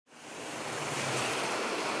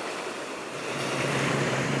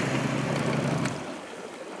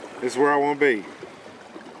This is where I want to be.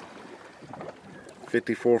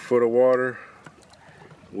 54 foot of water.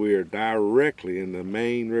 We're directly in the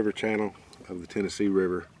main river channel of the Tennessee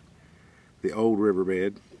River, the old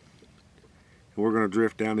riverbed. And we're going to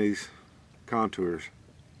drift down these contours.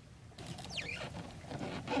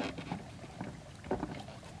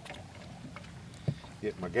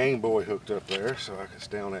 Get my Game Boy hooked up there so I can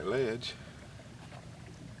stay on that ledge.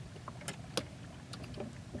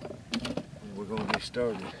 And we're going to get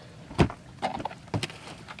started.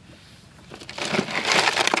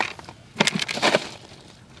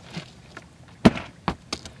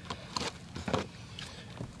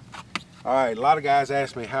 Alright, a lot of guys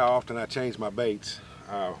ask me how often I change my baits.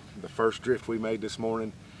 The first drift we made this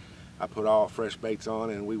morning, I put all fresh baits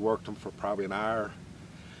on and we worked them for probably an hour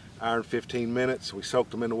and 15 minutes. We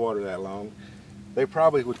soaked them in the water that long. They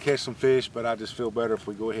probably would catch some fish, but I just feel better if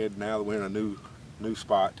we go ahead now that we're in a new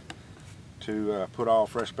spot to put all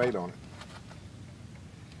fresh bait on it.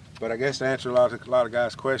 But I guess to answer a lot of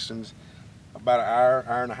guys' questions, about an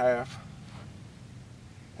hour and a half,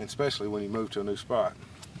 and especially when you move to a new spot.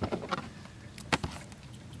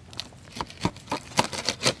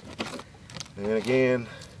 And again,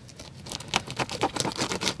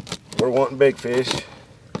 we're wanting big fish,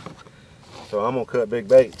 so I'm gonna cut big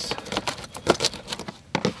baits.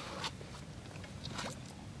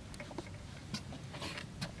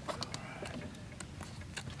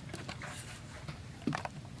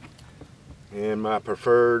 And my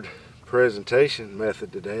preferred presentation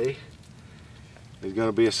method today is going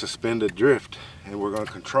to be a suspended drift, and we're going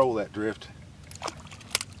to control that drift.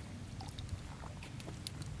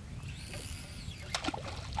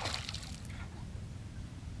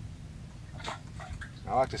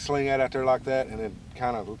 I like to sling that out there like that and then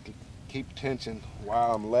kind of keep tension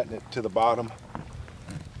while I'm letting it to the bottom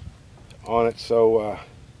on it, so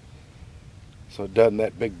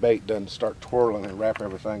that big bait doesn't start twirling and wrap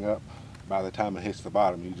everything up. By the time it hits the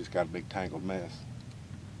bottom, you just got a big tangled mess.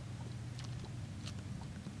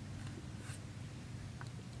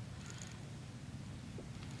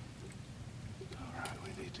 All right,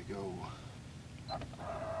 we need to go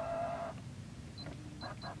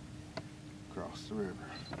across the river.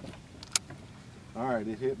 All right,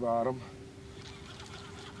 it hit bottom.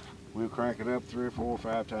 We'll crank it up 3 or 4 or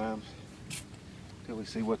 5 times till we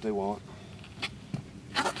see what they want.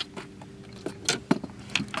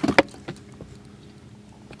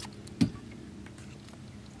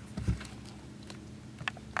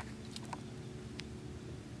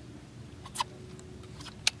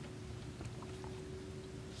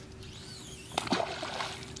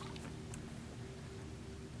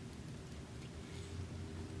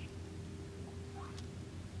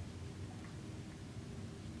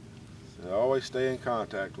 So always stay in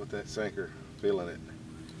contact with that sinker, feeling it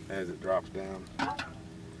as it drops down.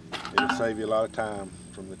 It'll save you a lot of time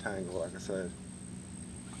from the tangle, like I said.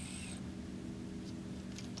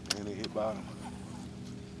 And it hit bottom.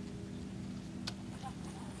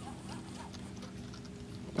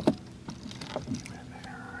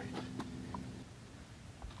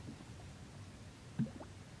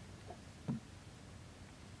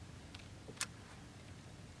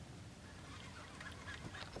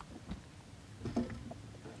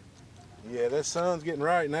 Yeah, that sun's getting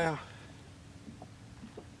right now.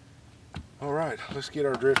 All right, let's get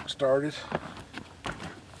our drift started.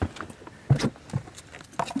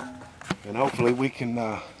 And hopefully we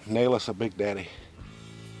can nail us a big daddy.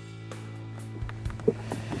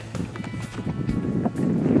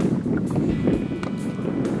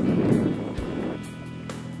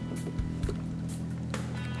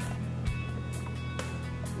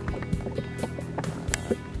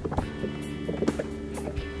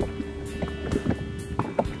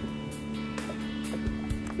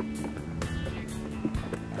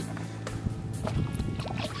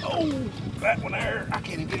 Oh, that one there, I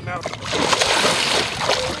can't even get him out.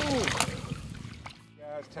 Oh.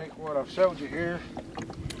 Guys, take what I've showed you here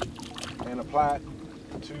and apply it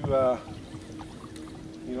to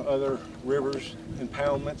other rivers,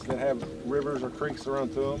 impoundments that have rivers or creeks that run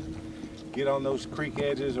through them. Get on those creek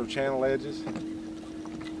edges or channel edges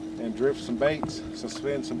and drift some baits,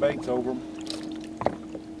 suspend some baits over them,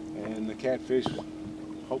 and the catfish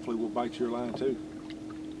hopefully will bite your line too.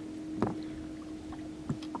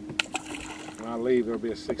 When I leave, there'll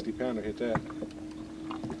be a 60-pounder hit that.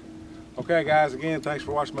 Okay guys, again, thanks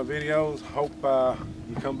for watching my videos. Hope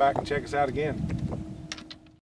you come back and check us out again.